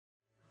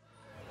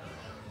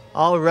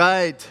All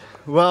right.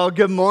 Well,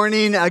 good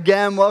morning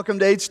again. Welcome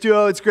to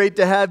H2O. It's great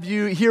to have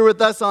you here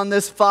with us on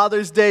this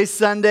Father's Day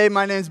Sunday.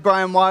 My name is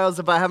Brian Wiles.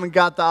 If I haven't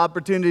got the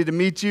opportunity to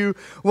meet you,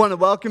 I want to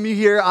welcome you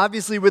here.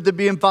 Obviously, with it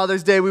being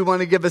Father's Day, we want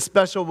to give a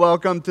special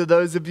welcome to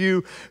those of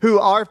you who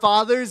are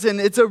fathers.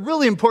 And it's a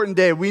really important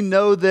day. We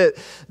know that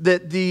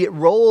the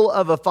role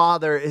of a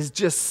father is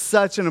just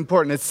such an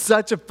important, it's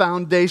such a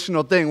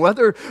foundational thing.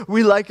 Whether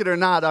we like it or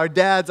not, our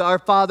dads, our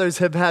fathers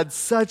have had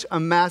such a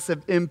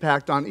massive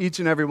impact on each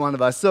and every one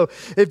of us. So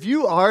if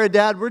you are a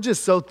dad, we're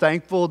just so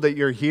thankful that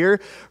you're here.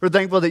 We're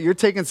thankful that you're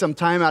taking some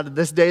time out of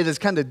this day that's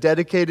kind of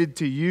dedicated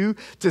to you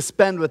to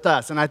spend with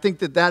us. And I think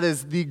that that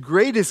is the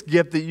greatest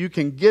gift that you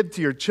can give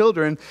to your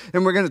children.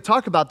 And we're going to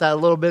talk about that a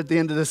little bit at the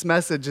end of this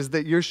message, is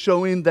that you're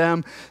showing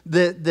them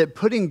that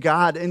putting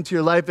God into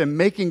your life and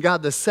making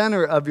God the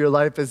center of your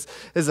life is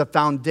a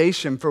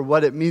foundation for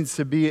what it means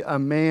to be a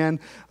man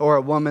or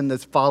a woman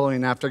that's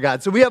following after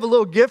God. So we have a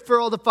little gift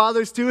for all the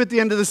fathers too at the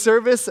end of the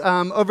service.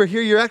 Over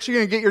here, you're actually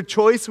going to get your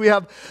choice. We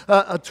have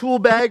a tool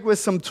bag with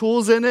some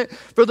tools in it.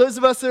 For those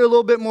of us that are a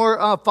little bit more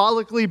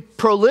follically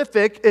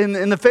prolific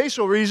in the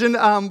facial region,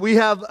 we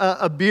have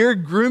a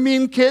beard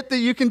grooming kit that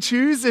you can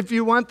choose if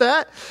you want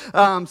that.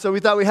 So we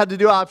thought we had to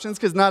do options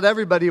because not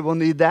everybody will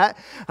need that.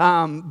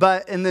 And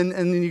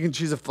then you can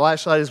choose a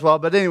flashlight as well.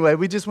 But anyway,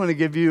 we just want to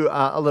give you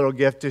a little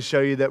gift to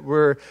show you that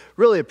we're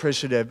really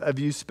appreciative of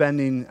you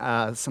spending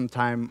some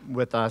time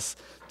with us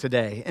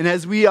today. And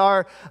as we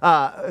are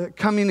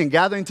coming and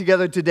gathering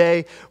together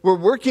today, we're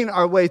working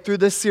our way through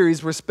this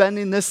series. We're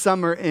spending this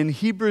summer in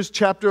Hebrews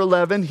chapter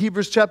 11.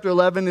 Hebrews chapter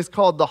 11 is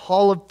called the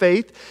Hall of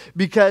Faith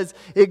because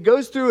it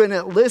goes through and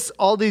it lists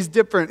all these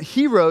different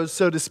heroes,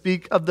 so to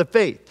speak, of the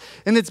faith.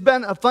 And it's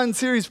been a fun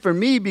series for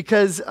me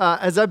because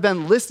as I've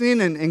been listening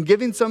and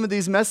giving some of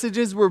these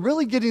messages, we're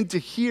really getting to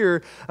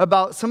hear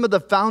about some of the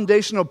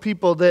foundational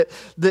people that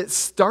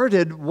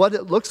started what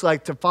it looks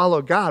like to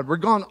follow God. We're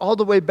going all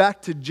the way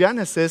back to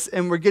Genesis,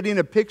 and we're getting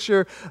a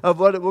picture of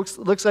what it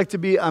looks like to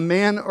be a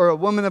man or a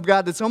woman of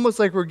God. It's almost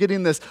like we're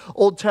getting this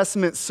Old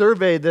Testament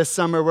survey this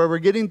summer where we're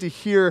getting to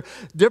hear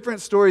different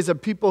stories of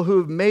people who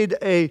have made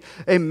a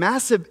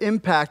massive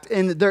impact,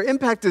 and their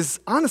impact is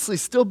honestly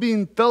still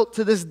being felt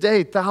to this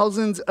day,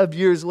 thousands of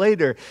years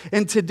later.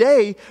 And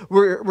today,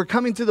 we're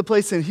coming to the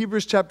place in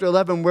Hebrews chapter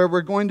 11 where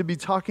we're going to be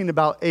talking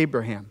about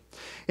Abraham.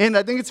 And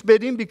I think it's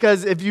fitting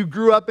because if you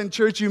grew up in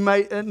church, you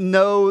might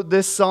know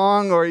this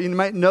song, or you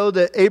might know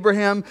that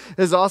Abraham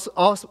is also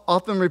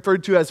often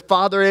referred to as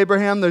Father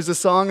Abraham. There's a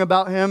song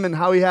about him and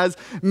how he has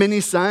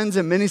many sons,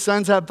 and many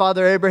sons have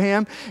Father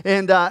Abraham.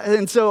 And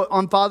so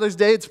on Father's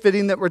Day, it's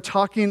fitting that we're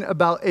talking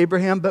about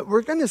Abraham, but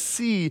we're going to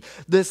see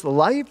this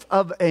life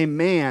of a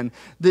man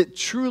that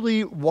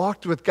truly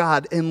walked with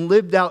God and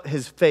lived out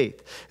his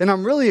faith. And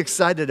I'm really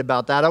excited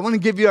about that. I want to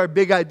give you our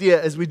big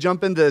idea as we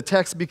jump into the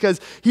text,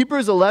 because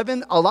Hebrews 11,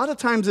 a lot of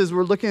times as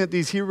we're looking at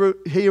these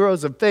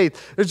heroes of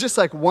faith, there's just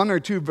like one or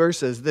two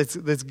verses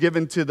that's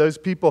given to those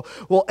people.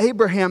 Well,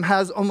 Abraham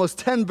has almost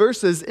 10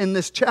 verses in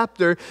this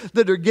chapter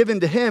that are given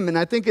to him, and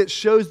I think it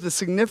shows the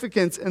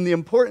significance and the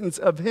importance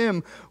of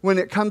him when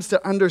it comes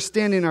to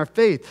understanding our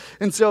faith.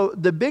 And so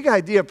the big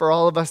idea for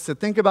all of us to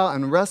think about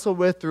and wrestle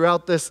with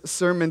throughout this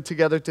sermon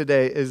together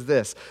today is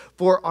this: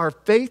 for our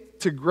faith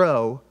to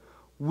grow,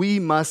 we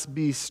must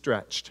be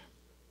stretched.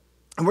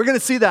 And we're going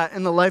to see that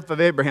in the life of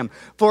Abraham.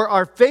 For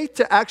our faith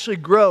to actually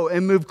grow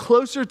and move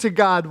closer to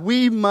God,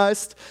 we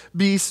must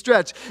be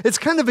stretched. It's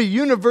kind of a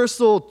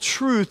universal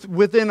truth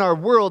within our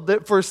world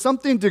that for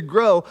something to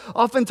grow,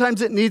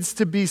 oftentimes it needs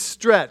to be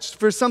stretched.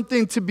 For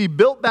something to be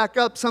built back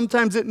up,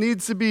 sometimes it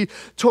needs to be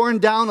torn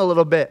down a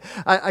little bit.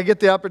 I get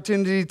the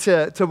opportunity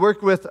to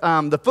work with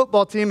the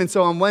football team, and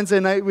so on Wednesday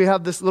night we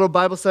have this little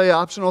Bible study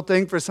optional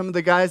thing for some of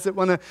the guys that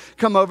want to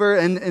come over,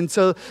 and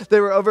so they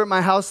were over at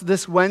my house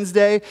this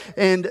Wednesday,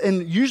 and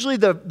usually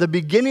the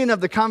beginning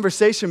of the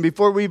conversation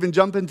before we even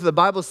jump into the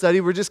Bible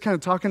study, we're just kind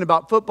of talking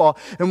about football.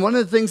 And one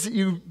of the things that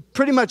you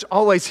pretty much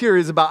always hear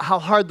is about how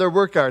hard their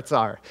workouts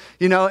are,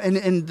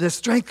 and the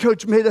strength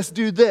coach made us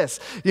do this,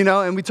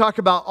 and we talk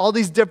about all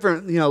these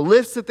different,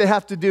 lifts that they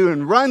have to do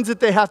and runs that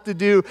they have to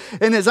do.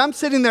 And as I'm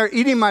sitting there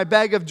eating my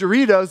bag of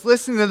Doritos,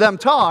 listening to them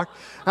talk,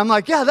 I'm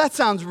like, yeah, that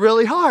sounds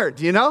really hard,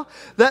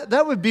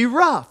 That would be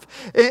rough.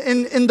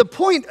 And the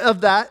point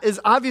of that is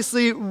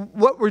obviously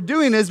what we're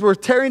doing is we're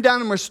tearing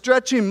down and we're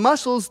stretching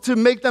muscles to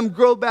make them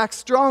grow back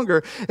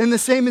stronger. And the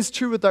same is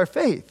true with our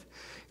faith.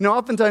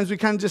 Oftentimes we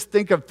kind of just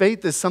think of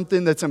faith as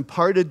something that's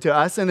imparted to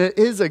us, and it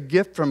is a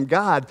gift from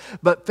God.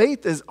 But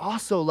faith is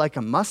also like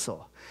a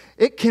muscle.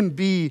 It can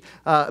be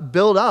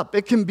built up.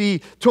 It can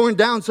be torn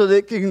down so that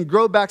it can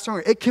grow back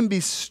stronger. It can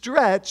be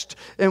stretched,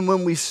 and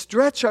when we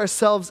stretch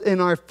ourselves in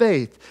our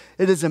faith,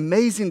 it is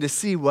amazing to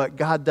see what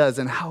God does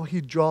and how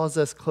he draws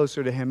us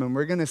closer to him, and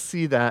we're going to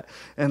see that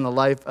in the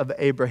life of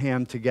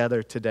Abraham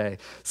together today.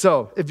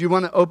 So if you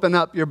want to open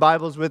up your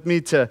Bibles with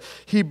me to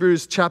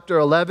Hebrews chapter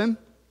 11,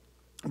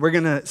 We're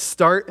going to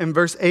start in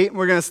verse 8, and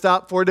we're going to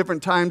stop 4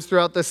 different times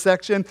throughout this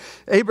section.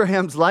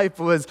 Abraham's life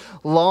was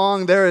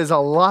long. There is a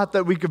lot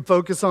that we could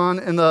focus on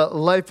in the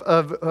life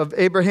of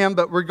Abraham,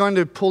 but we're going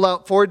to pull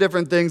out 4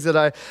 different things that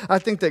I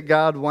think that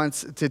God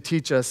wants to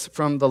teach us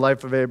from the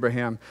life of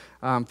Abraham,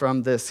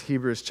 from this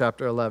Hebrews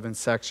chapter 11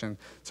 section.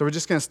 So we're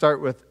just going to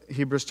start with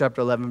Hebrews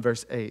chapter 11,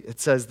 verse 8. It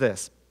says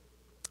this.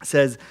 It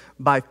says,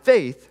 by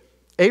faith,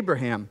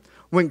 Abraham,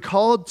 when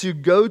called to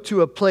go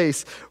to a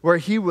place where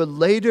he would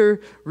later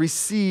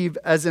receive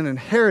as an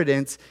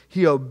inheritance,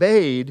 he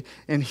obeyed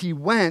and he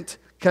went,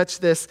 catch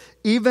this,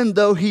 even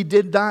though he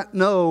did not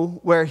know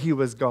where he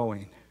was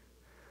going.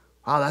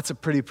 Wow, that's a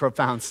pretty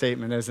profound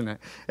statement, isn't it?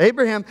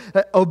 Abraham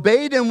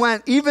obeyed and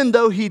went even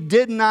though he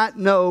did not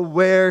know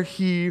where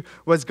he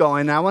was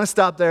going. Now, I want to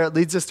stop there. It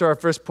leads us to our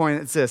first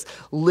point. It's this.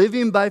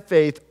 Living by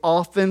faith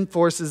often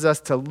forces us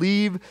to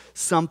leave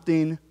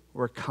something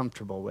we're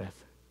comfortable with.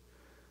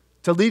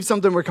 To leave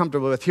something we're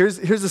comfortable with. Here's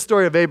the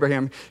story of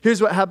Abraham.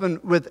 Here's what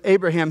happened with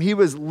Abraham. He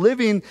was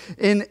living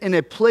in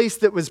a place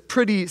that was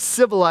pretty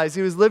civilized.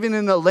 He was living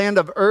in the land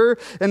of Ur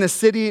in a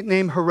city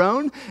named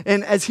Haran.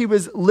 And as he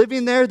was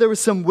living there was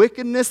some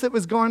wickedness that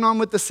was going on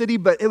with the city,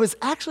 but it was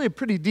actually a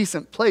pretty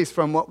decent place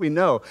from what we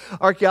know.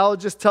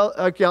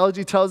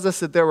 Archaeology tells us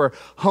that there were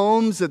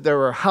homes, that there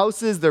were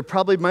houses. There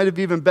probably might have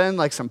even been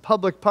like some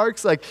public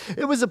parks. Like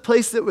it was a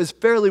place that was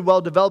fairly well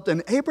developed,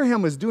 and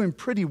Abraham was doing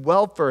pretty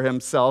well for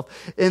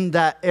himself in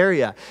that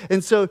area.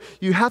 And so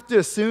you have to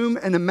assume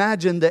and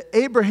imagine that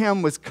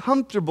Abraham was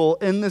comfortable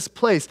in this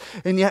place.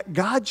 And yet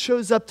God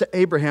shows up to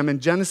Abraham in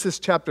Genesis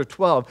chapter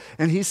 12,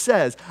 and he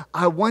says,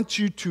 I want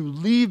you to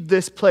leave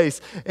this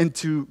place and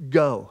to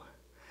go.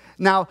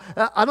 Now,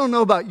 I don't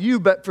know about you,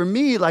 but for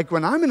me, like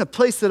when I'm in a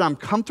place that I'm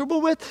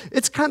comfortable with,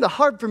 it's kind of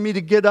hard for me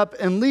to get up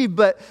and leave.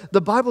 But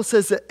the Bible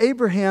says that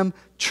Abraham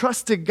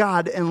trusted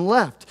God and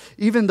left,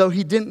 even though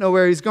he didn't know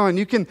where he's going.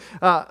 You can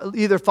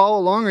either follow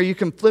along or you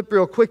can flip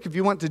real quick if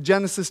you want to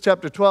Genesis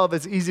chapter 12.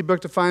 It's an easy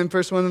book to find,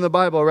 first one in the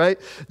Bible, right?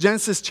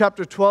 Genesis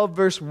chapter 12,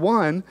 verse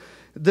 1.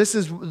 This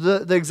is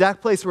the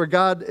exact place where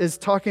God is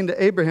talking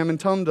to Abraham and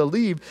telling him to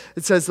leave.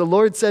 It says, the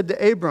Lord said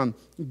to Abram,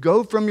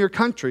 go from your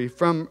country,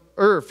 from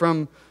Ur,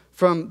 from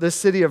this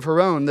city of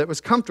Haran that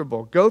was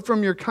comfortable. Go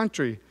from your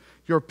country,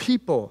 your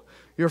people,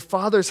 your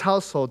father's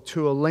household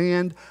to a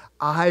land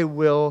I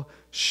will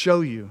show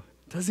you.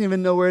 Doesn't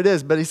even know where it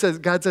is, but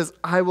God says,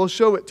 I will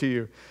show it to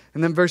you.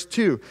 And then verse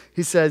 2,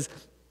 he says,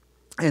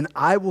 and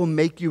I will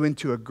make you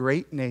into a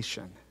great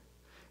nation,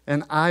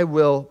 and I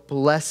will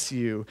bless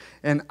you,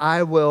 and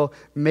I will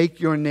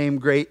make your name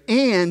great,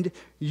 and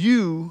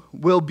you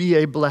will be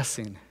a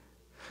blessing.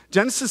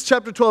 Genesis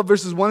chapter 12,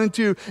 verses 1 and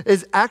 2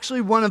 is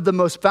actually one of the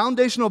most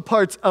foundational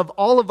parts of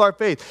all of our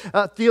faith.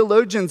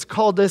 Theologians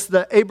call this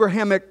the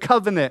Abrahamic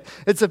covenant.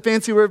 It's a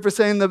fancy word for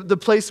saying the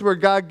place where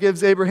God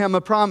gives Abraham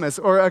a promise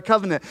or a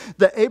covenant.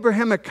 The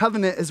Abrahamic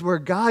covenant is where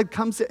God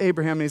comes to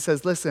Abraham and he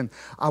says, listen,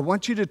 I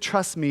want you to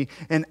trust me,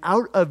 and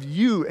out of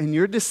you and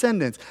your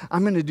descendants,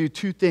 I'm going to do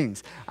 2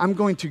 things. I'm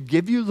going to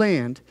give you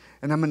land,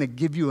 and I'm going to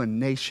give you a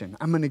nation.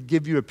 I'm going to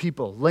give you a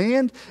people,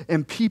 land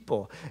and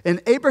people.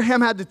 And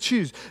Abraham had to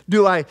choose.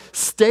 Do I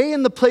stay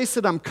in the place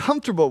that I'm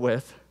comfortable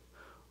with,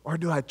 or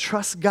do I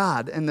trust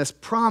God and this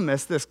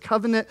promise, this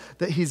covenant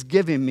that he's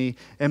giving me,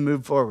 and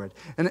move forward?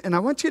 And I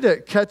want you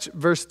to catch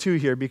verse 2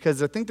 here,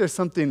 because I think there's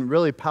something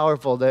really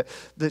powerful that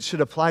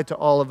should apply to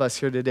all of us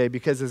here today.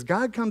 Because as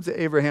God comes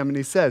to Abraham and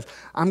he says,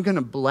 I'm going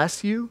to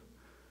bless you,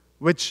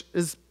 which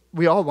is,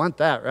 we all want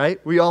that,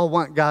 right? We all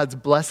want God's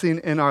blessing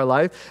in our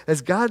life.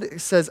 As God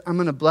says, I'm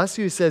going to bless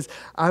you, he says,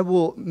 I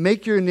will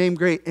make your name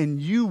great,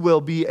 and you will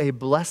be a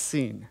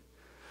blessing.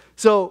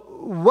 So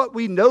what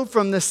we know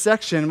from this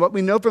section, what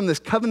we know from this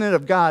covenant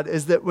of God,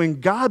 is that when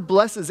God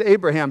blesses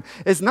Abraham,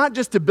 it's not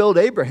just to build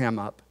Abraham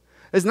up.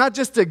 It's not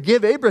just to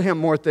give Abraham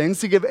more things,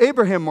 to give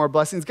Abraham more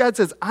blessings. God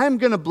says, I'm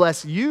going to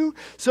bless you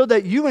so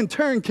that you in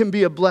turn can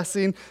be a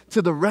blessing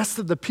to the rest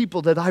of the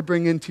people that I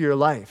bring into your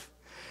life.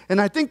 And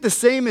I think the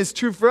same is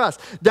true for us.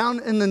 Down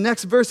in the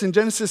next verse in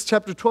Genesis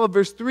chapter 12,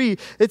 verse 3,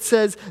 it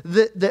says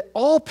that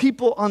all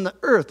people on the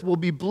earth will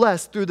be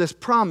blessed through this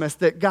promise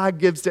that God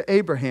gives to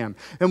Abraham.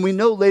 And we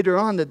know later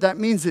on that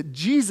means that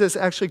Jesus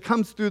actually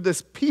comes through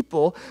this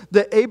people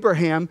that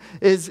Abraham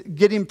is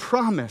getting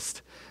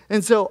promised.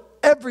 And so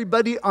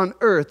everybody on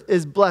earth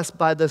is blessed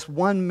by this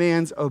one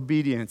man's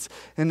obedience.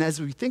 And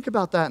as we think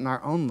about that in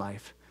our own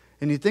life,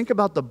 and you think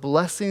about the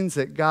blessings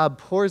that God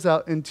pours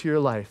out into your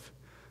life,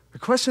 the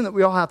question that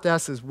we all have to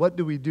ask is, what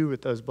do we do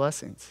with those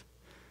blessings?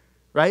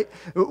 Right?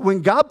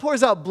 When God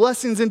pours out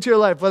blessings into your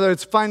life, whether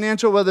it's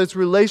financial, whether it's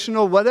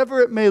relational,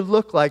 whatever it may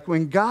look like,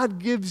 when God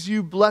gives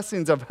you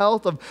blessings of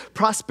health, of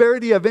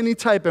prosperity of any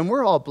type, and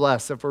we're all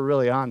blessed if we're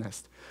really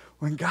honest.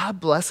 When God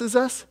blesses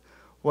us,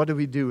 what do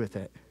we do with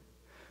it?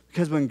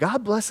 Because when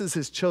God blesses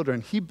his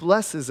children, he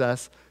blesses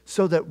us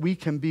so that we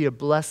can be a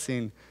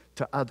blessing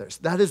to others.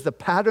 That is the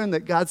pattern that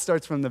God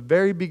starts from the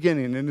very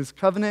beginning in his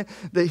covenant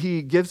that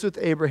he gives with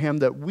Abraham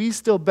that we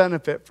still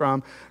benefit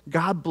from.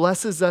 God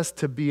blesses us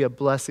to be a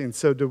blessing.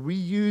 So do we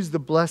use the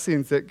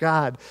blessings that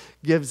God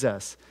gives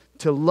us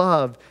to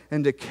love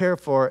and to care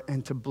for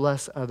and to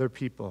bless other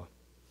people.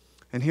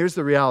 And here's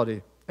the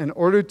reality. In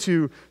order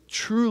to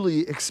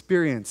truly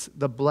experience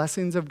the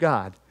blessings of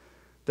God,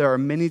 there are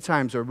many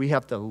times where we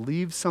have to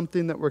leave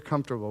something that we're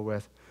comfortable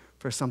with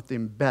for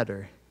something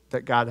better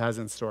that God has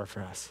in store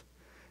for us.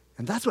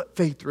 And that's what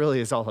faith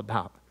really is all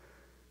about.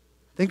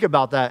 Think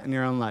about that in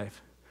your own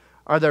life.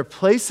 Are there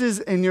places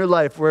in your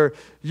life where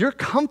you're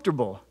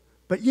comfortable,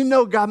 but you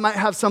know God might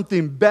have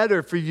something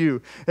better for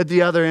you at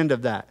the other end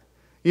of that?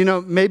 You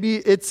know, maybe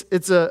it's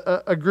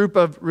a group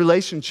of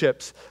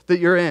relationships that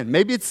you're in.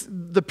 Maybe it's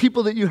the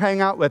people that you hang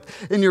out with,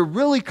 and you're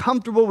really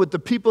comfortable with the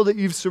people that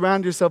you've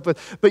surrounded yourself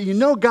with, but you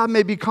know God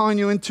may be calling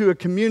you into a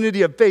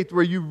community of faith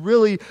where you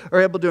really are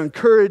able to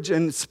encourage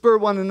and spur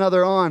one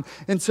another on.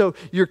 And so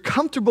you're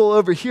comfortable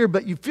over here,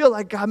 but you feel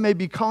like God may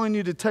be calling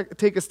you to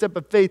take a step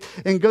of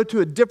faith and go to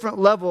a different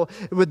level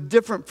with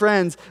different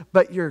friends,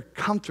 but you're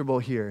comfortable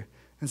here.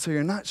 And so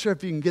you're not sure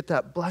if you can get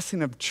that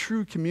blessing of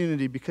true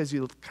community because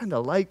you kind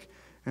of like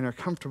and are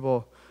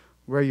comfortable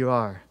where you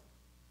are.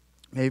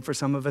 Maybe for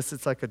some of us,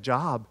 it's like a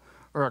job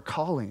or a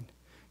calling.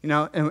 You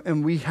know,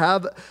 and we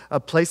have a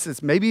place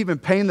that's maybe even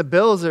paying the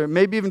bills or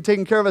maybe even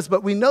taking care of us,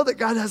 but we know that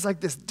God has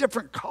like this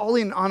different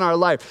calling on our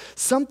life,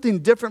 something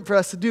different for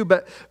us to do,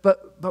 but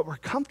we're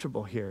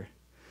comfortable here.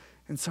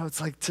 And so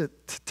it's like to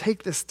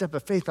take this step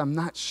of faith, I'm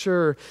not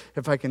sure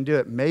if I can do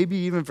it. Maybe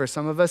even for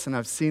some of us, and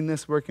I've seen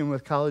this working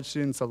with college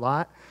students a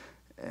lot,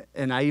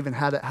 and I even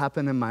had it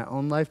happen in my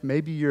own life.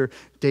 Maybe you're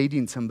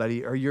dating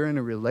somebody or you're in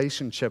a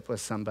relationship with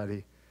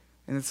somebody,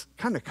 and it's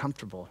kind of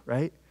comfortable,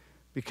 right?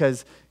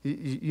 Because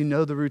you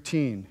know the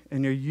routine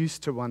and you're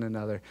used to one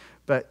another,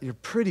 but you're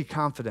pretty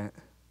confident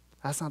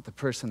that's not the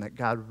person that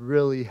God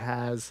really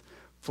has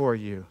for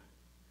you.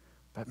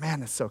 But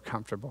man, it's so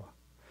comfortable.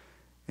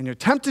 And you're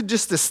tempted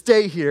just to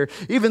stay here,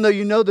 even though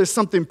you know there's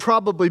something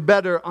probably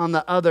better on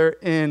the other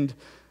end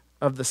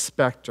of the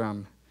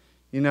spectrum.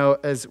 You know,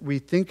 as we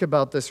think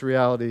about this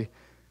reality,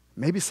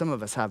 maybe some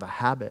of us have a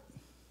habit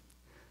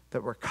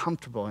that we're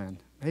comfortable in.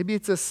 Maybe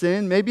it's a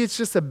sin, maybe it's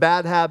just a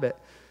bad habit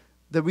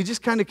that we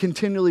just kind of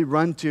continually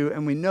run to,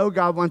 and we know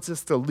God wants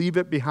us to leave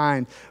it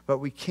behind, but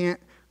we can't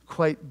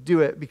quite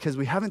do it because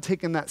we haven't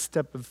taken that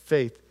step of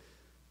faith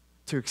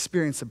to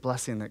experience the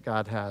blessing that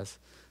God has.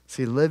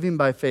 See, living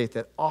by faith,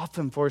 it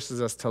often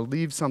forces us to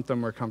leave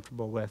something we're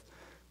comfortable with.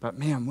 But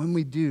man, when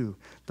we do,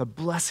 the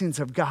blessings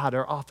of God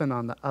are often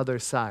on the other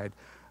side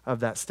of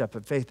that step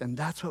of faith. And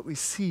that's what we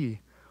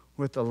see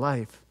with the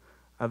life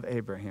of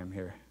Abraham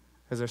here.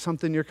 Is there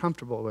something you're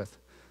comfortable with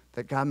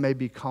that God may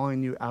be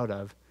calling you out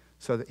of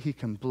so that he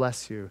can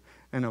bless you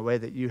in a way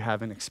that you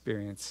haven't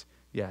experienced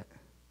yet?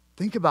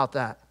 Think about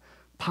that.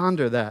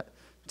 Ponder that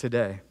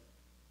today.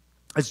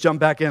 Let's jump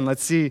back in.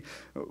 Let's see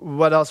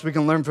what else we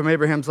can learn from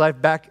Abraham's life.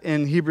 Back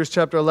in Hebrews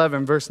chapter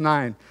 11, verse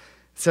 9, it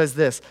says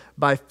this: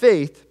 by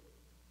faith,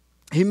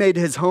 he made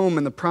his home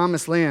in the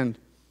promised land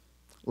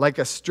like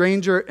a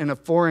stranger in a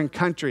foreign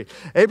country.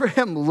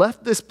 Abraham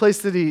left this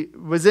place that he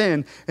was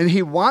in, and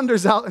he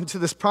wanders out into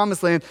this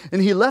promised land,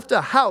 and he left a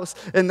house,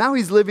 and now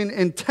he's living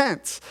in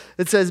tents.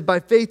 It says,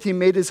 by faith, he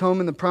made his home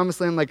in the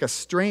promised land like a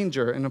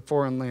stranger in a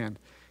foreign land.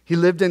 He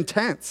lived in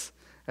tents,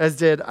 as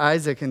did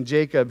Isaac and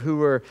Jacob, who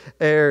were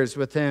heirs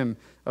with him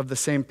of the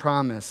same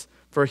promise.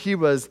 For he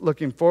was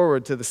looking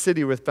forward to the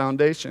city with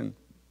foundation,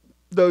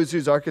 those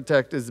whose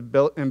architect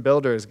and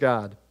builder is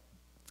God.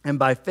 And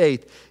by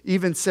faith,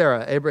 even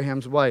Sarah,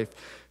 Abraham's wife,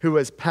 who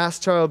was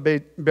past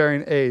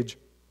childbearing age,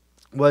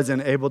 was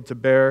enabled to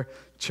bear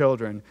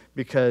children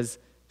because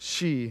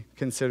she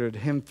considered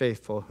him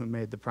faithful who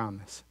made the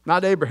promise.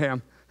 Not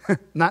Abraham,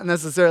 not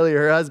necessarily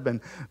her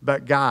husband,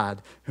 but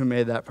God who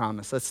made that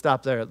promise. Let's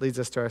stop there. It leads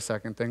us to our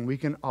second thing. We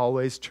can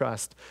always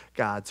trust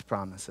God's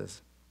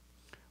promises.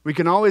 We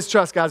can always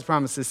trust God's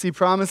promises. See,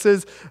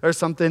 promises are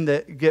something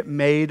that get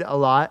made a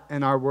lot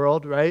in our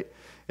world, right?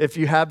 If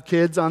you have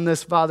kids on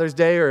this Father's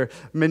Day, or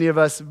many of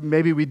us,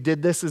 maybe we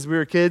did this as we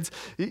were kids,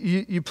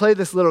 you play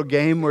this little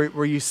game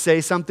where you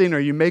say something or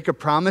you make a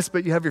promise,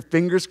 but you have your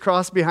fingers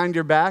crossed behind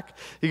your back.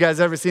 You guys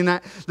ever seen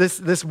that?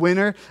 This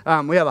winter,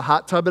 we have a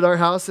hot tub at our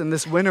house, and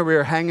this winter we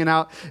were hanging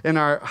out in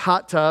our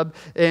hot tub,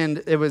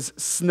 and it was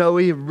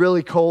snowy,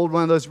 really cold,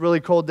 one of those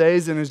really cold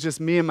days, and it was just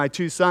me and my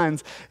two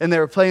sons, and they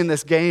were playing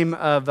this game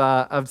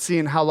of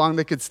seeing how long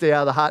they could stay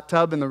out of the hot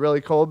tub in the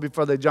really cold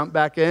before they jump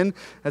back in.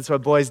 That's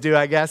what boys do,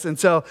 I guess. And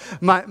so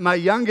my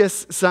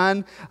youngest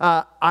son,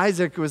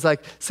 Isaac, was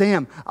like,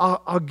 Sam,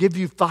 I'll give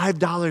you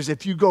 $5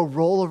 if you go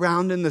roll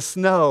around in the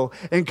snow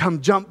and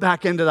come jump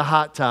back into the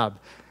hot tub.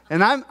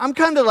 And I'm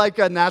kind of like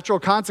a natural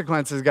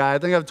consequences guy. I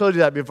think I've told you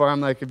that before.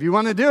 I'm like, if you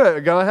want to do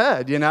it, go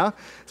ahead, you know?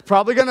 It's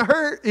probably going to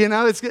hurt,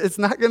 it's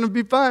not going to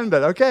be fun,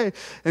 but okay.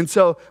 And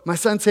so my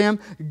son Sam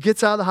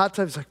gets out of the hot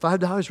tub. He's like,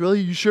 $5,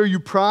 really? You sure you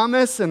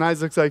promise? And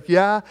Isaac's like,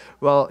 yeah.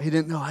 Well, he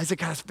didn't know. Isaac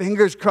got his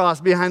fingers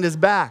crossed behind his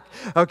back,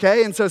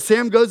 okay? And so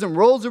Sam goes and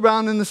rolls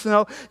around in the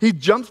snow. He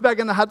jumps back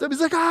in the hot tub. He's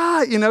like,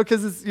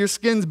 because your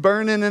skin's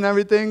burning and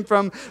everything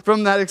from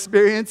that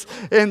experience.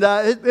 And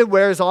it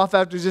wears off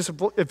after just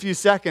a few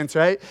seconds,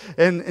 right?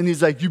 And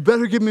he's like, you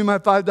better give me my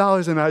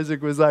 $5. And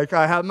Isaac was like,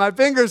 I have my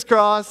fingers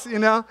crossed,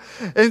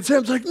 And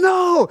Sam's like,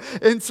 no.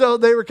 And so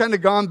they were kind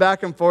of going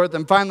back and forth.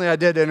 And finally I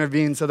did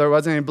intervene so there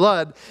wasn't any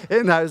blood.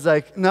 And I was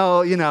like,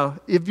 no,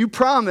 if you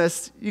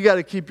promised, you got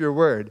to keep your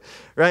word,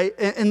 right?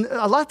 And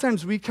a lot of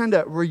times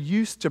we're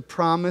used to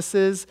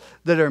promises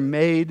that are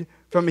made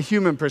from a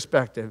human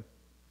perspective.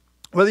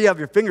 Whether you have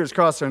your fingers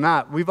crossed or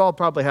not, we've all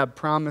probably had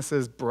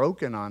promises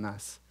broken on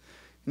us.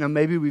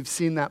 Maybe we've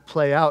seen that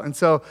play out. And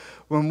so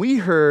when we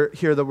hear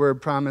the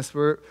word promise,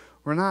 we're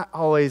not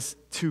always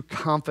too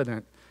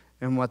confident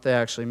in what they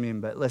actually mean.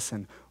 But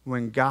listen,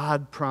 when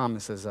God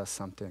promises us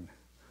something,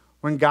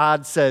 when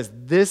God says,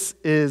 this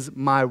is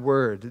my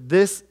word,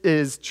 this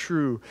is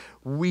true,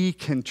 we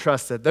can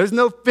trust it. There's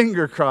no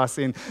finger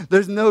crossing.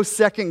 There's no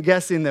second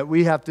guessing that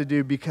we have to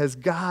do because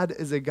God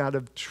is a God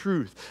of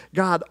truth.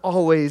 God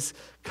always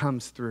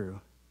comes through.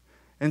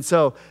 And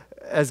so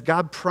as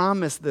God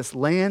promised this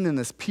land and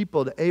this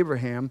people to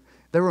Abraham,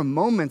 there were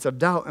moments of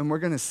doubt, and we're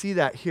going to see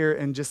that here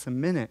in just a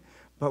minute.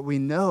 But we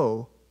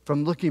know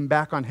from looking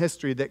back on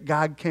history that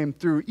God came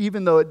through,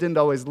 even though it didn't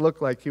always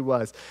look like he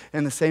was.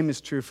 And the same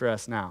is true for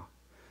us now.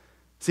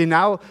 See,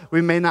 now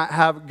we may not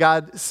have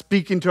God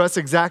speaking to us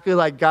exactly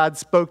like God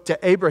spoke to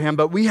Abraham,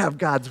 but we have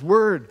God's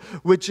word,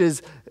 which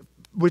is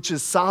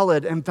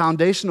solid and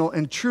foundational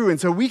and true. And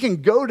so we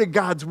can go to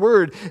God's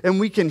word and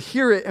we can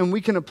hear it and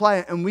we can apply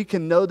it and we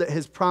can know that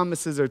his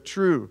promises are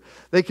true.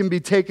 They can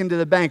be taken to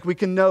the bank. We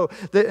can know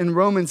that in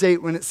Romans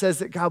 8, when it says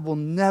that God will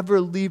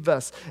never leave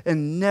us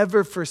and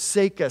never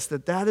forsake us,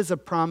 that is a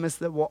promise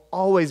that will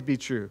always be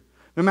true.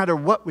 No matter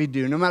what we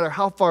do, no matter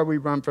how far we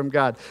run from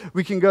God.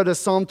 We can go to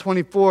Psalm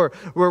 24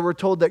 where we're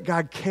told that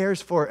God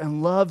cares for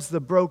and loves the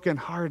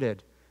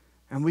brokenhearted.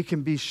 And we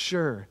can be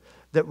sure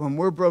that when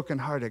we're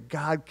brokenhearted,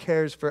 God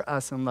cares for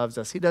us and loves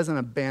us. He doesn't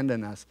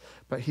abandon us,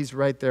 but he's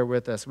right there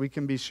with us. We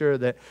can be sure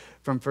that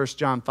from 1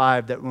 John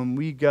 5, that when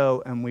we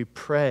go and we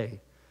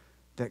pray,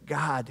 that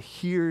God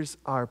hears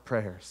our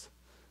prayers.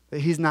 That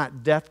he's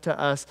not deaf to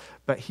us,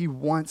 but he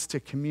wants to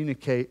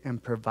communicate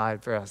and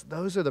provide for us.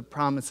 Those are the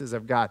promises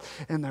of God,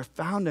 and they're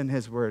found in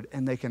his word,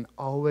 and they can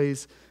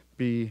always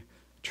be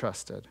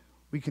trusted.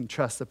 We can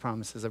trust the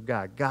promises of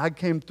God. God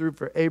came through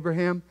for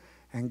Abraham,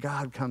 and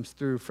God comes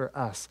through for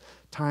us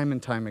time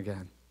and time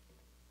again.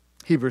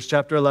 Hebrews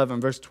chapter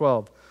 11, verse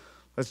 12.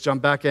 Let's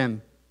jump back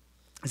in.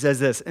 It says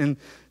this, and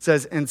it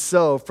says, and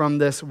so from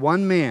this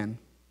one man,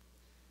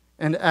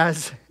 and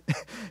as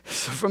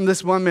so from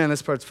this one man,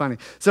 this part's funny.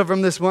 So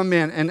from this one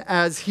man, and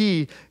as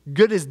he,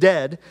 good as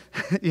dead,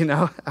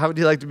 how would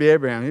you like to be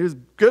Abraham? He was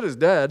good as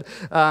dead.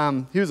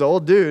 He was an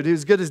old dude. He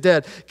was good as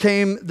dead.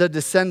 Came the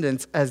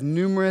descendants as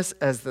numerous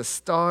as the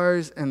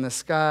stars in the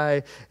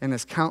sky and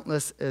as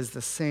countless as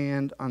the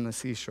sand on the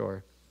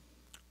seashore.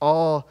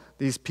 All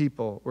these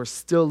people were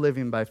still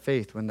living by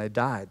faith when they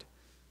died.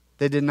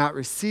 They did not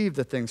receive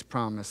the things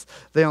promised.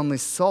 They only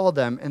saw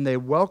them, and they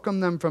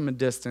welcomed them from a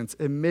distance,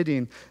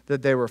 admitting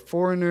that they were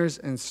foreigners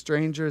and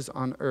strangers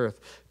on earth.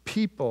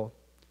 People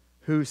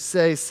who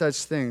say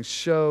such things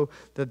show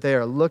that they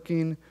are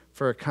looking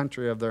for a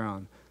country of their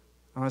own.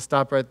 I want to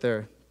stop right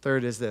there.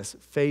 Third is this.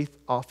 Faith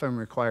often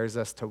requires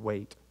us to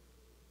wait.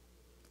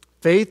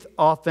 Faith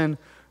often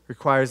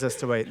requires us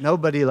to wait.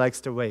 Nobody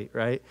likes to wait,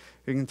 right?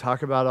 We can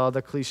talk about all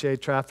the cliche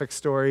traffic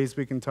stories.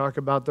 We can talk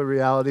about the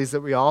realities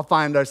that we all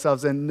find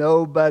ourselves in.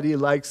 Nobody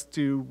likes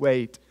to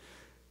wait.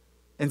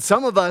 And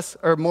some of us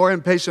are more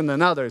impatient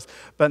than others,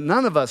 but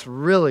none of us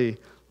really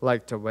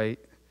like to wait.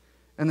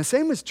 And the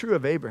same is true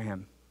of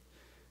Abraham.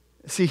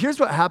 See, here's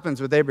what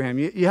happens with Abraham.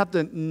 You have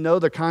to know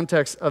the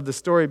context of the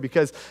story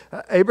because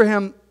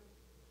Abraham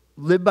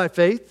lived by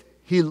faith.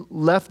 He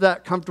left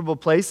that comfortable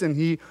place and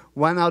he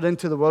went out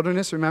into the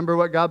wilderness. Remember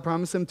what God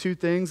promised him? 2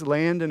 things,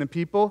 land and a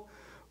people.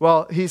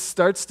 Well, he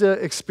starts to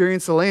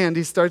experience the land.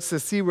 He starts to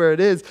see where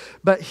it is.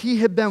 But he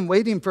had been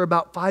waiting for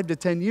about 5 to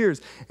 10 years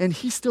and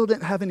he still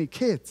didn't have any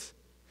kids.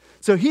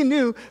 So he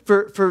knew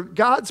for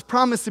God's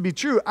promise to be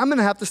true, I'm going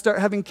to have to start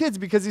having kids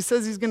because he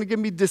says he's going to give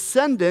me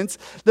descendants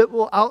that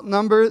will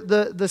outnumber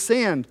the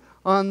sand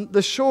on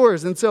the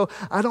shores. And so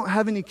I don't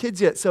have any kids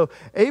yet. So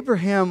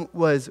Abraham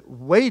was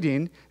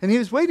waiting, and he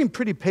was waiting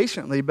pretty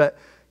patiently, but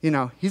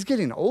he's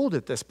getting old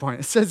at this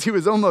point. It says he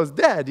was almost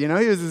dead. He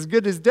was as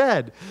good as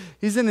dead.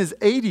 He's in his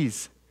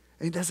 80s,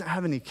 and he doesn't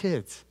have any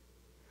kids.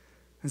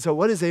 And so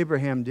what does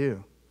Abraham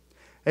do?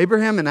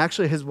 Abraham, and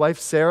actually his wife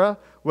Sarah,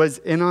 was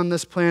in on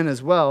this plan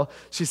as well.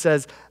 She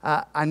says,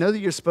 I know that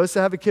you're supposed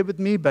to have a kid with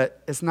me,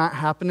 but it's not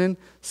happening,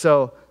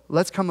 so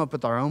let's come up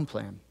with our own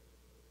plan.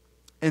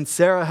 And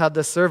Sarah had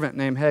this servant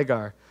named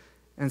Hagar.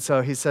 And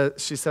so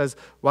she says,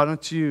 why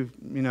don't you,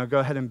 go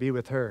ahead and be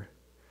with her?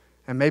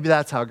 And maybe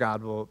that's how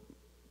God will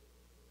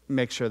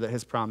make sure that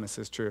his promise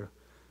is true.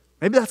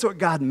 Maybe that's what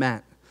God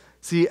meant.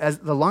 See, as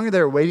the longer they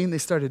were waiting, they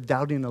started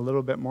doubting a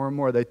little bit more and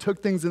more. They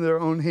took things in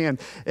their own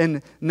hand.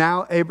 And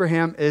now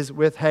Abraham is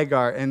with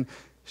Hagar, and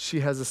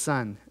she has a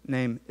son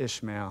named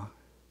Ishmael.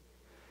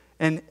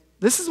 And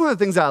this is one of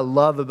the things I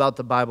love about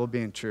the Bible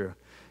being true.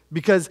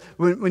 Because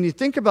when you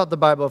think about the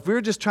Bible, if we were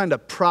just trying to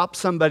prop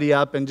somebody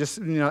up and just,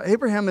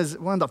 Abraham is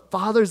one of the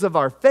fathers of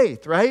our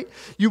faith, right?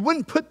 You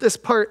wouldn't put this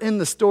part in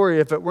the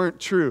story if it weren't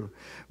true.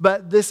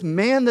 But this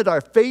man that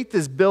our faith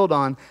is built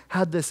on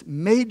had this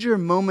major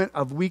moment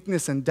of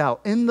weakness and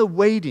doubt. In the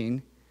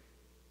waiting,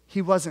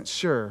 he wasn't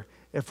sure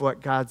if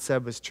what God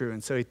said was true.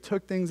 And so he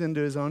took things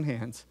into his own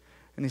hands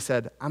and he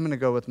said, I'm going to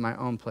go with my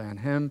own plan,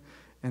 him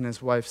and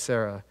his wife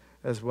Sarah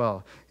as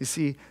well. You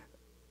see,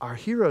 our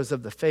heroes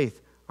of the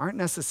faith aren't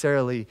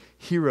necessarily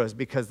heroes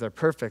because they're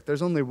perfect.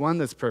 There's only one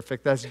that's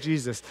perfect, that's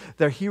Jesus.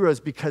 They're heroes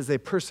because they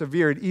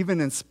persevered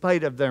even in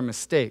spite of their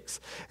mistakes.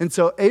 And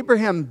so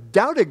Abraham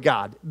doubted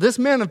God. This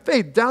man of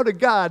faith doubted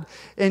God,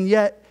 and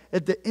yet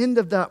at the end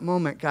of that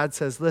moment, God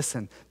says,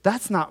 listen,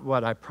 that's not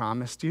what I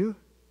promised you.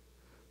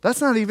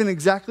 That's not even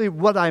exactly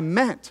what I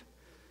meant.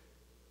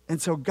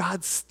 And so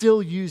God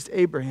still used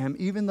Abraham,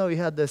 even though he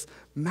had this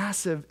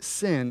massive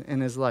sin in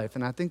his life.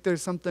 And I think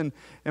there's something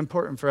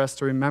important for us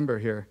to remember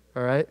here,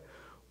 all right?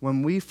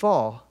 When we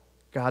fall,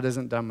 God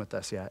isn't done with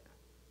us yet.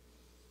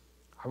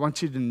 I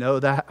want you to know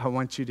that. I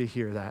want you to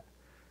hear that.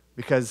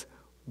 Because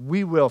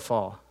we will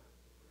fall.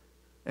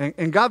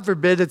 And God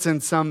forbid it's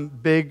in some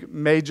big,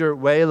 major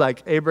way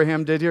like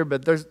Abraham did here,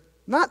 but there's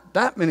not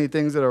that many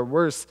things that are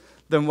worse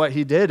than what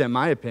he did, in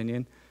my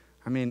opinion.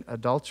 I mean,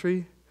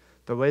 adultery,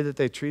 the way that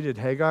they treated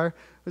Hagar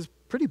was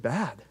pretty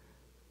bad.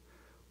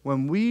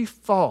 When we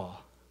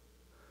fall,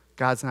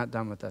 God's not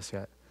done with us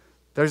yet.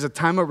 There's a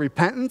time of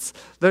repentance.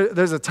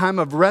 There's a time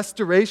of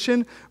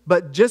restoration.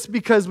 But just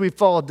because we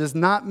fall does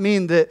not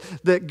mean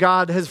that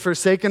God has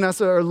forsaken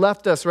us or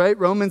left us, right?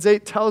 Romans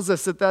 8 tells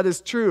us that that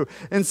is true.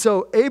 And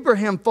so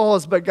Abraham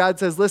falls, but God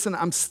says, listen,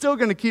 I'm still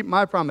going to keep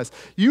my promise.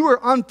 You are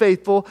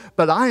unfaithful,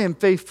 but I am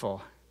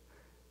faithful.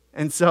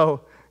 And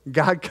so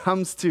God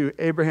comes to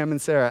Abraham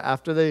and Sarah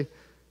after they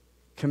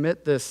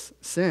commit this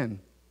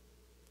sin.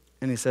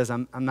 And he says,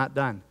 I'm not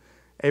done.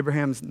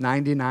 Abraham's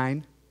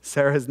 99.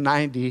 Sarah's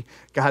 90,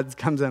 God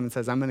comes to them and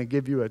says, I'm going to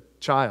give you a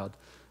child,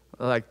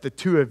 like the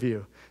two of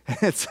you. And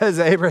it says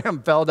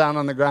Abraham fell down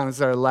on the ground and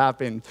started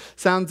laughing.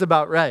 Sounds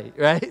about right?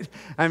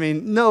 I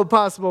mean, no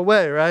possible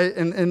way, right?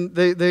 And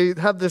they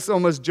have this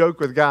almost joke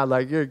with God,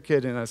 like, you're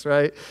kidding us,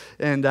 right?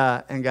 And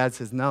God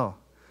says, no,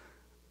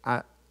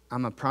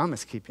 I'm a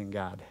promise-keeping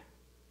God.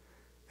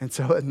 And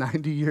so at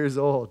 90 years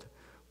old,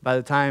 by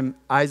the time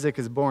Isaac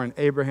is born,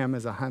 Abraham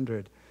is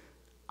 100.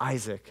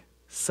 Isaac,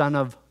 son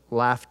of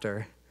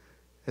laughter,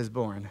 is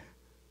born.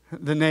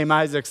 The name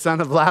Isaac,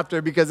 son of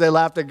laughter, because they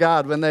laughed at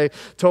God when they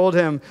told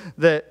him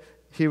that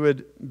he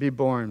would be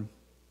born.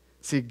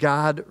 See,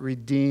 God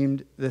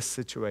redeemed this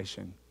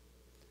situation.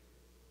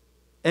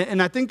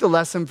 And I think the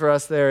lesson for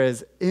us there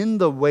is, in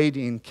the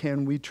waiting,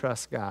 can we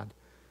trust God?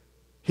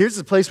 Here's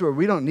the place where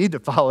we don't need to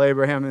follow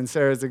Abraham and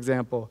Sarah's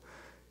example.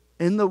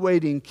 In the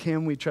waiting,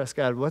 can we trust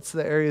God? What's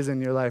the areas in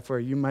your life where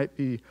you might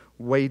be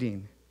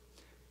waiting?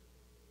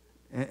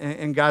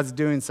 And God's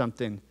doing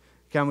something.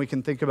 Again, we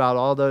can think about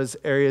all those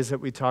areas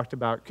that we talked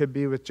about. Could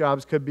be with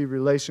jobs, could be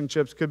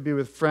relationships, could be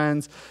with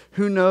friends.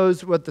 Who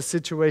knows what the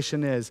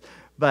situation is?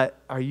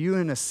 But are you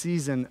in a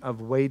season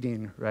of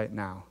waiting right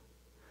now?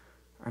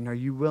 And are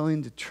you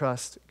willing to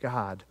trust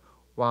God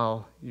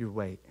while you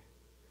wait?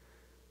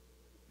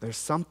 There's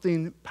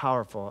something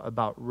powerful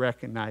about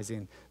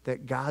recognizing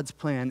that God's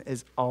plan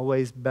is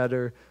always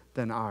better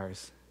than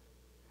ours.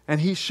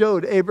 And he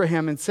showed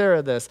Abraham and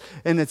Sarah this,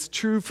 and it's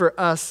true for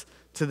us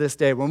to this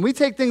day. When we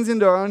take things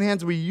into our own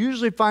hands, we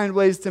usually find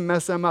ways to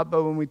mess them up,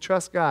 but when we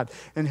trust God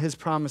and his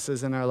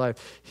promises in our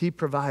life, he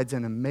provides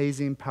in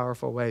amazing,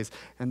 powerful ways.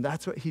 And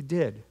that's what he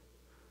did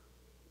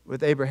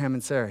with Abraham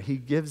and Sarah. He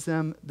gives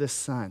them the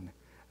son,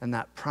 and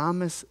that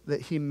promise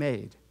that he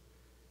made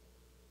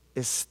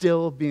is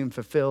still being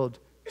fulfilled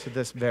to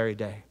this very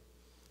day.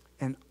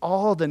 And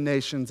all the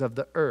nations of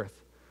the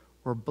earth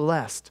were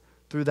blessed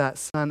through that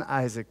son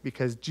Isaac,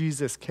 because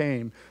Jesus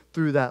came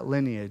through that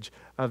lineage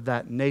of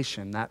that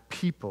nation, that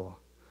people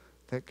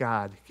that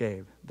God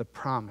gave, the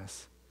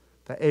promise,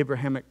 the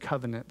Abrahamic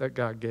covenant that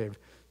God gave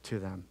to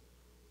them.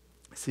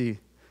 See,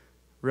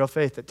 real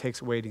faith, it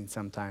takes waiting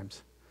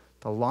sometimes.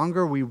 The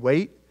longer we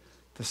wait,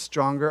 the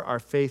stronger our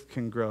faith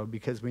can grow,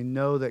 because we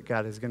know that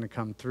God is going to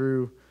come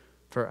through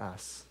for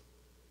us.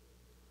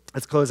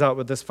 Let's close out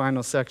with this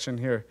final section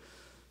here.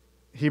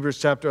 Hebrews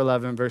chapter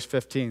 11, verse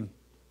 15.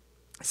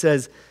 It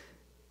says,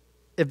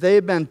 if they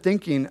had been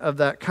thinking of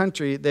that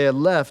country they had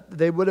left,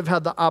 they would have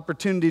had the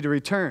opportunity to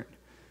return.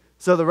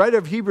 So the writer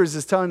of Hebrews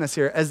is telling us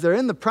here, as they're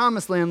in the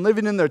promised land,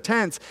 living in their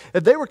tents,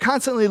 if they were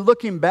constantly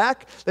looking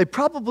back, they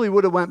probably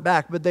would have went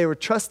back, but they were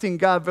trusting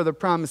God for the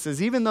promises.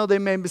 Even though they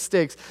made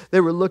mistakes, they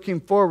were looking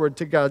forward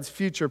to God's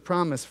future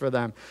promise for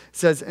them. It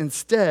says,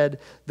 instead,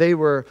 they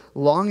were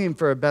longing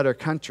for a better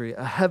country,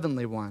 a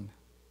heavenly one.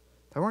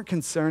 They weren't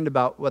concerned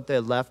about what they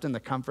had left in the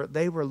comfort.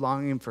 They were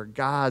longing for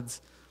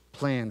God's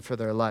plan for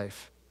their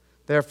life.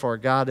 Therefore,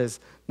 God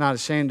is not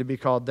ashamed to be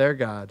called their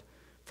God,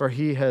 for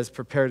he has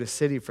prepared a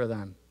city for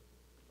them.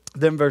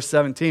 Then verse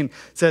 17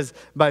 says,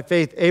 by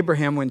faith,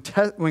 Abraham,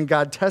 when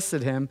God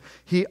tested him,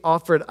 he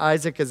offered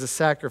Isaac as a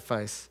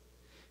sacrifice.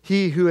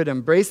 He who had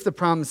embraced the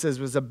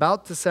promises was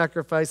about to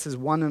sacrifice his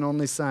one and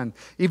only son,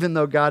 even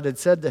though God had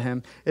said to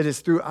him, it is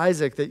through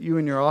Isaac that you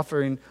and your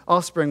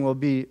offspring will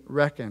be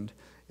reckoned.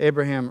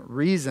 Abraham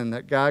reasoned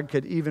that God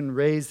could even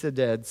raise the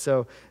dead.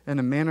 So in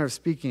a manner of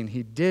speaking,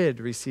 he did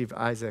receive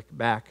Isaac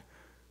back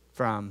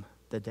from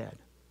the dead.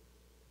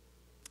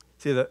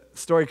 See, the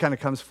story kind of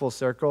comes full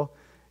circle.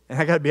 And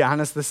I got to be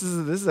honest, this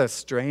is a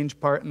strange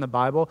part in the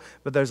Bible,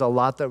 but there's a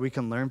lot that we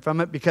can learn from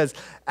it, because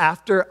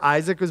after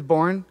Isaac was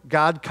born,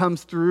 God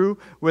comes through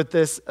with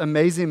this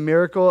amazing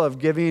miracle of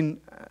giving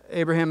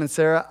Abraham and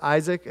Sarah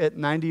Isaac at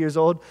 90 years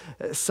old.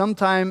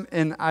 Sometime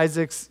in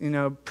Isaac's,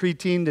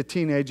 preteen to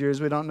teenage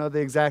years, we don't know the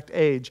exact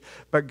age,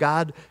 but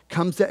God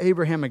comes to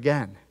Abraham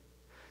again.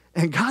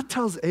 And God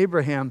tells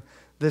Abraham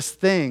this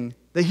thing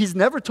that he's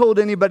never told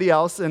anybody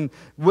else and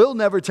will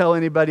never tell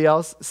anybody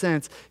else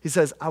since. He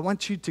says, I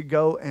want you to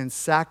go and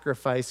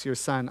sacrifice your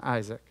son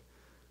Isaac,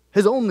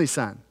 his only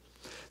son.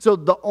 So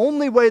the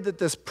only way that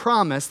this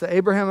promise, the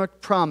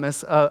Abrahamic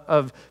promise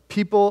of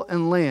people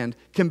and land,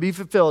 can be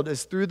fulfilled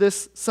is through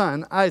this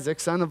son, Isaac,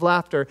 son of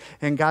laughter.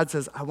 And God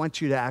says, I want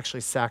you to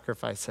actually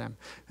sacrifice him.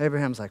 And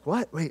Abraham's like,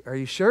 what? Wait, are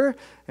you sure?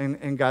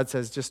 And God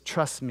says, just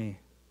trust me.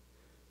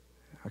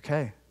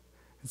 Okay.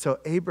 And so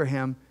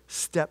Abraham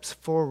steps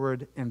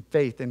forward in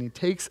faith, and he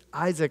takes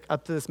Isaac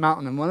up to this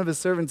mountain, and one of his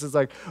servants is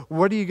like,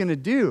 what are you going to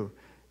do?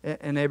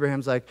 And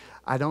Abraham's like,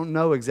 I don't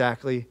know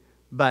exactly,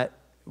 but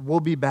we'll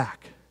be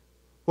back.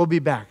 We'll be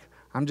back.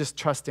 I'm just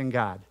trusting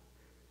God.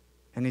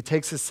 And he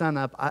takes his son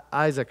up,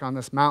 Isaac, on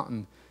this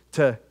mountain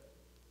to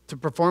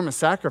perform a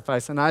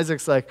sacrifice. And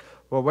Isaac's like,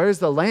 well, where's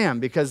the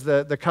lamb? Because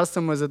the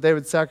custom was that they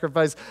would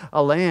sacrifice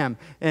a lamb.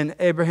 And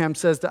Abraham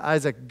says to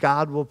Isaac,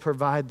 God will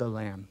provide the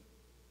lamb.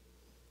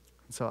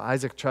 So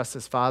Isaac trusts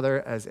his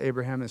father as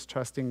Abraham is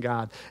trusting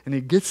God. And he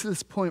gets to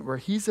this point where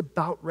he's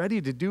about ready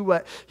to do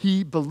what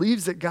he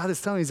believes that God is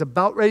telling him. He's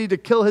about ready to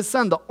kill his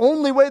son, the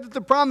only way that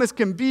the promise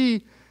can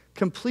be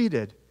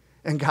completed.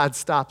 And God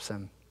stops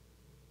him.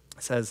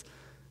 Says,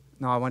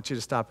 no, I want you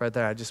to stop right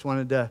there. I just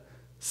wanted to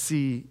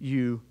see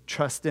you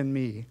trust in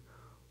me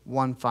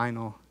one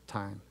final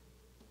time.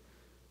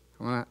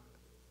 I want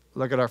to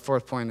look at our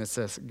fourth point. It's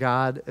this: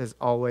 God is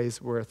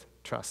always worth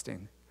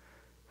trusting.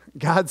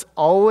 God's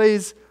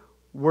always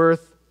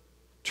worth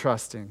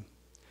trusting.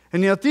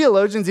 And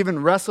theologians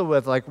even wrestle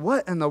with, like,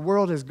 what in the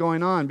world is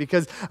going on?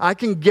 Because I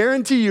can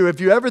guarantee you, if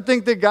you ever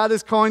think that God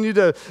is calling you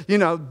to,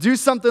 do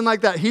something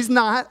like that, he's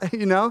not,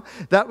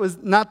 that was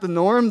not the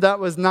norm. That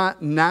was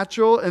not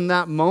natural in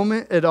that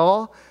moment at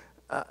all.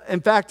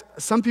 In fact,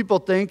 some people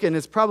think, and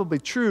it's probably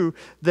true,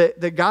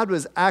 that God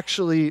was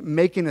actually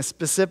making a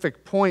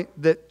specific point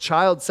that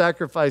child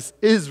sacrifice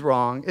is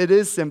wrong. It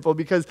is sinful,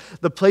 because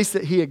the place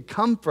that he had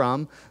come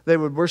from, they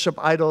would worship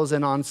idols,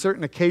 and on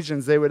certain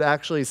occasions they would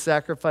actually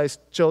sacrifice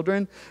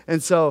children.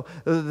 And so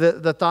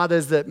the thought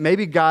is that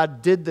maybe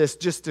God did this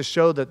just to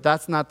show that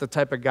that's not the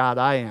type of God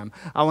I am.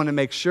 I want to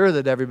make sure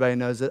that everybody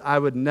knows that I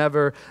would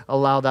never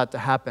allow that to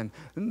happen.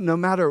 No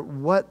matter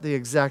what the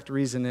exact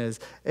reason is,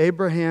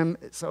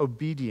 Abraham's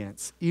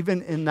obedience,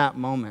 even in that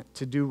moment,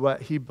 to do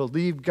what he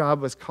believed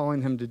God was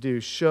calling him to do,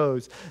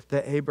 shows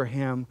that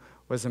Abraham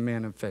was a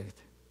man of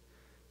faith.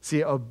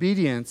 See,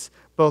 obedience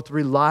both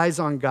relies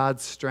on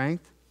God's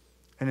strength,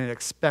 and it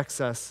expects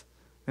us,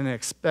 and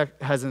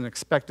has an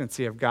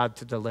expectancy of God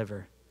to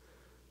deliver.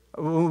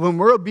 When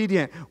we're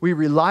obedient, we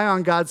rely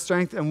on God's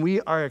strength, and we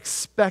are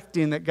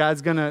expecting that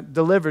God's going to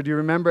deliver. Do you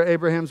remember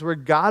Abraham's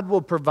word? God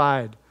will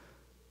provide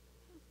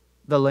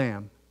the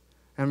lamb.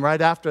 And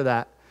right after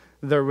that,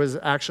 there was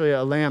actually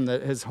a lamb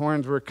that his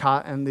horns were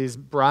caught in these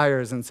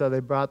briars, and so they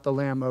brought the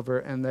lamb over,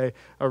 and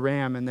a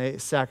ram, and they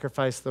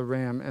sacrificed the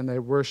ram, and they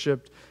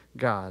worshiped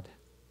God.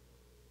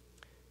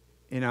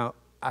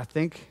 I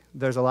think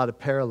there's a lot of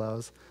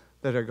parallels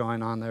that are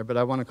going on there, but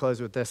I want to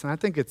close with this, and I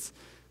think it's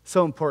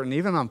so important,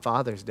 even on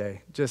Father's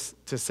Day, just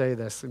to say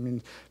this. I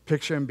mean,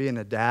 picture him being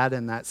a dad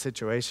in that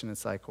situation.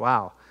 It's like,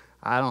 wow,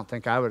 I don't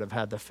think I would have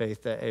had the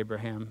faith that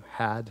Abraham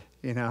had,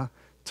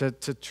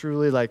 to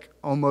truly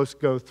almost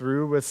go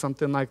through with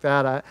something like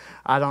that.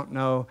 I don't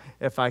know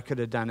if I could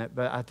have done it,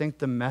 but I think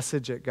the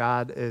message that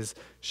God is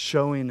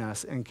showing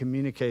us and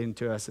communicating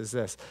to us is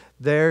this: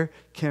 there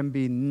can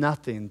be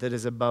nothing that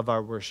is above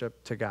our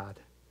worship to God.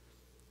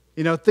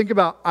 Think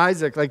about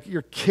Isaac, like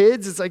your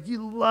kids. It's like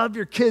you love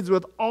your kids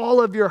with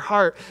all of your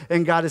heart,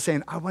 and God is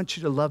saying, I want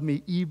you to love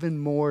me even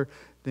more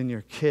than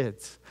your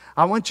kids.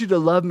 I want you to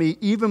love me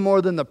even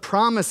more than the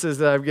promises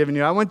that I've given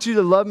you. I want you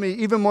to love me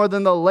even more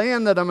than the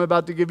land that I'm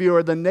about to give you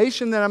or the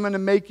nation that I'm going to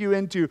make you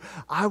into.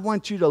 I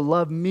want you to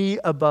love me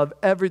above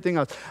everything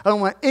else. I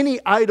don't want any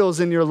idols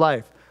in your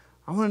life.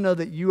 I want to know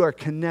that you are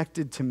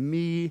connected to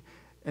me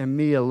and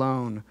me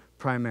alone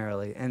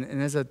primarily. And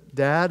as a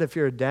dad, if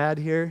you're a dad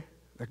here,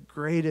 the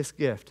greatest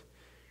gift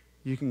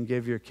you can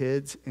give your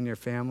kids and your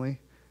family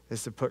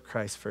is to put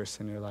Christ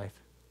first in your life,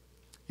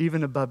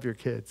 even above your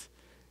kids,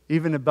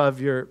 even above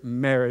your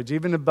marriage,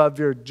 even above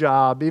your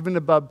job, even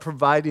above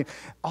providing.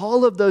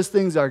 All of those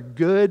things are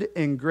good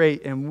and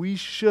great, and we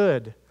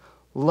should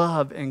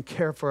love and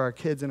care for our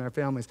kids and our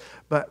families.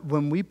 But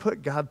when we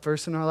put God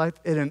first in our life,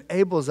 it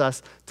enables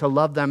us to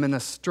love them in a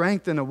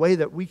strength in a way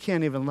that we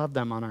can't even love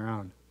them on our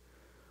own.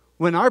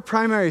 When our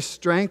primary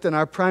strength and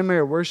our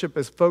primary worship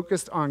is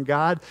focused on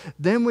God,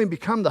 then we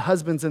become the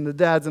husbands and the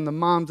dads and the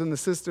moms and the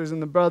sisters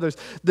and the brothers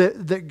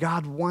that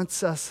God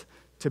wants us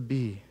to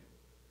be.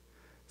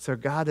 So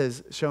God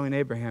is showing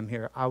Abraham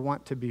here, I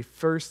want to be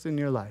first in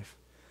your life,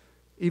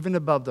 even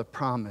above the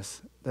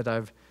promise that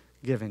I've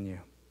given you.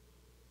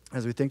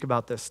 As we think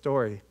about this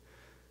story,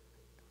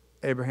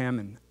 Abraham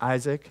and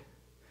Isaac,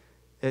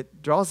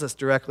 it draws us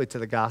directly to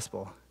the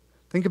gospel.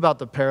 Think about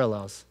the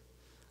parallels.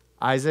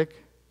 Isaac,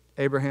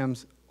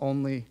 Abraham's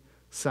only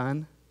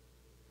son,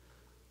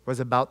 was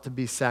about to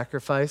be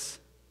sacrificed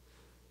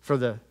for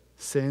the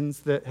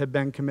sins that had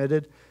been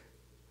committed.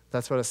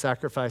 That's what a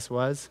sacrifice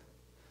was.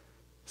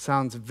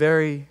 Sounds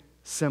very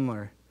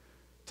similar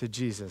to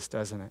Jesus,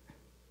 doesn't it?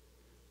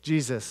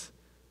 Jesus,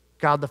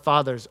 God the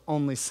Father's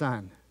only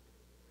son,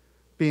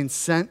 being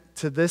sent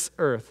to this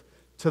earth,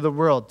 to the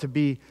world, to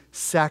be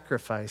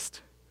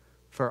sacrificed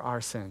for our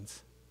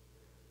sins.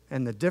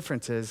 And the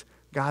difference is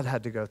God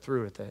had to go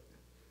through with it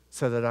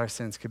so that our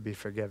sins could be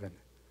forgiven.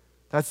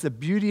 That's the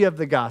beauty of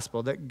the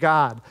gospel, that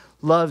God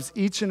loves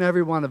each and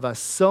every one of us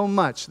so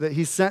much that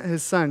he sent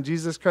his son,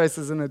 Jesus Christ,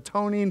 as an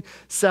atoning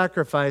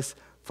sacrifice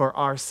for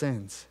our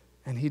sins.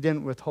 And he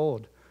didn't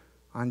withhold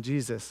on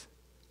Jesus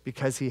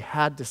because he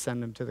had to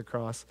send him to the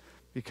cross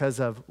because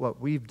of what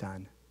we've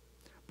done.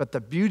 But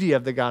the beauty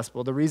of the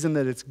gospel, the reason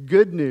that it's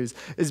good news,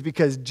 is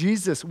because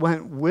Jesus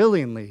went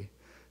willingly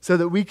so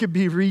that we could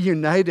be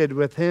reunited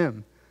with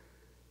him.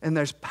 And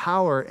there's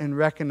power in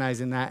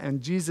recognizing that.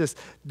 And Jesus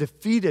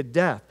defeated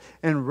death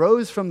and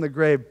rose from the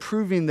grave,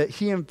 proving that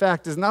he, in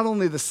fact, is not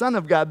only the Son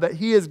of God, but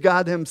he is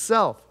God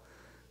himself.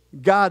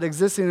 God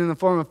existing in the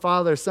form of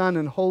Father, Son,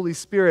 and Holy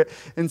Spirit.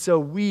 And so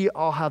we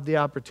all have the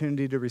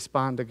opportunity to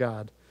respond to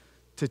God,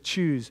 to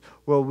choose,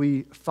 will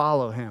we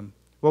follow him?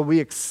 Will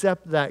we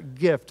accept that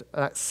gift,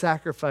 that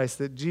sacrifice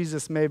that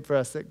Jesus made for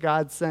us, that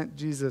God sent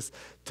Jesus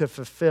to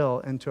fulfill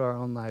into our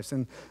own lives?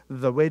 And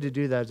the way to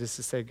do that is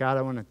to say, God,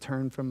 I want to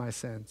turn from my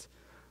sins.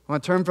 I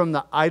want to turn from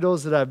the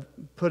idols that I've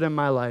put in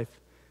my life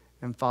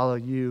and follow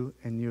you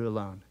and you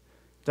alone.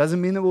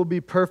 Doesn't mean that we'll be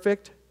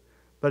perfect,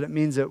 but it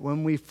means that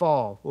when we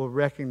fall, we'll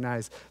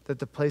recognize that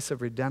the place of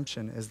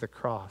redemption is the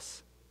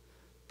cross.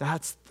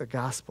 That's the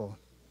gospel.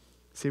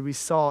 See, we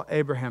saw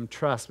Abraham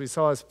trust. We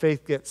saw his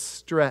faith get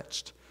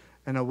stretched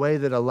in a way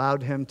that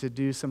allowed him to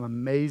do some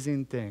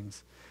amazing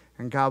things.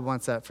 And God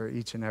wants that for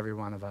each and every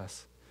one of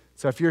us.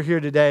 So if you're here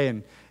today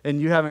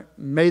and you haven't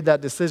made that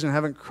decision,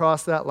 haven't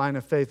crossed that line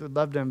of faith, we'd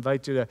love to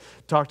invite you to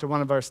talk to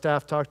one of our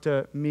staff, talk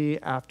to me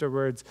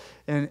afterwards,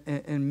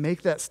 and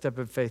make that step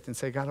of faith and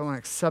say, God, I want to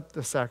accept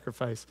the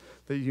sacrifice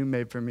that you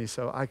made for me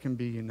so I can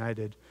be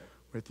united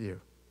with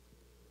you.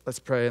 Let's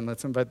pray and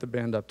let's invite the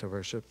band up to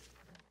worship.